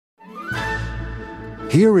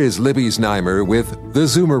Here is Libby Znaimer with The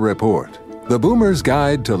Zoomer Report, the Boomer's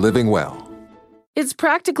Guide to Living Well. It's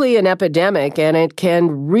practically an epidemic, and it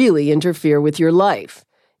can really interfere with your life.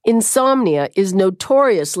 Insomnia is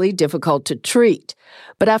notoriously difficult to treat,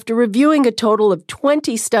 but after reviewing a total of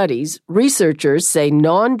 20 studies, researchers say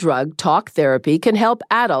non-drug talk therapy can help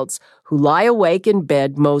adults who lie awake in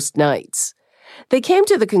bed most nights. They came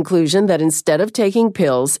to the conclusion that instead of taking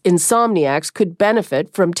pills, insomniacs could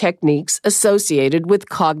benefit from techniques associated with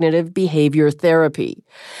cognitive behavior therapy.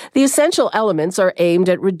 The essential elements are aimed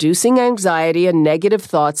at reducing anxiety and negative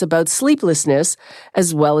thoughts about sleeplessness,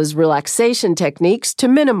 as well as relaxation techniques to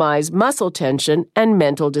minimize muscle tension and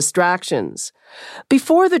mental distractions.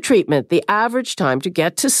 Before the treatment, the average time to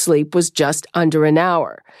get to sleep was just under an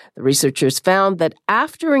hour. The researchers found that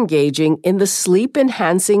after engaging in the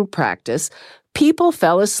sleep-enhancing practice, people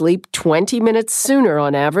fell asleep 20 minutes sooner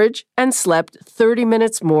on average and slept 30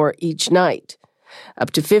 minutes more each night.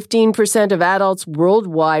 Up to 15% of adults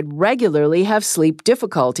worldwide regularly have sleep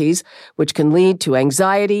difficulties, which can lead to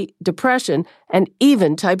anxiety, depression, and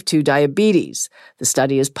even type 2 diabetes. The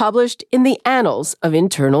study is published in the Annals of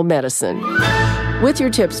Internal Medicine. With your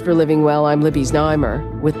tips for living well, I'm Libby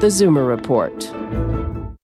Znaimer with the Zoomer Report.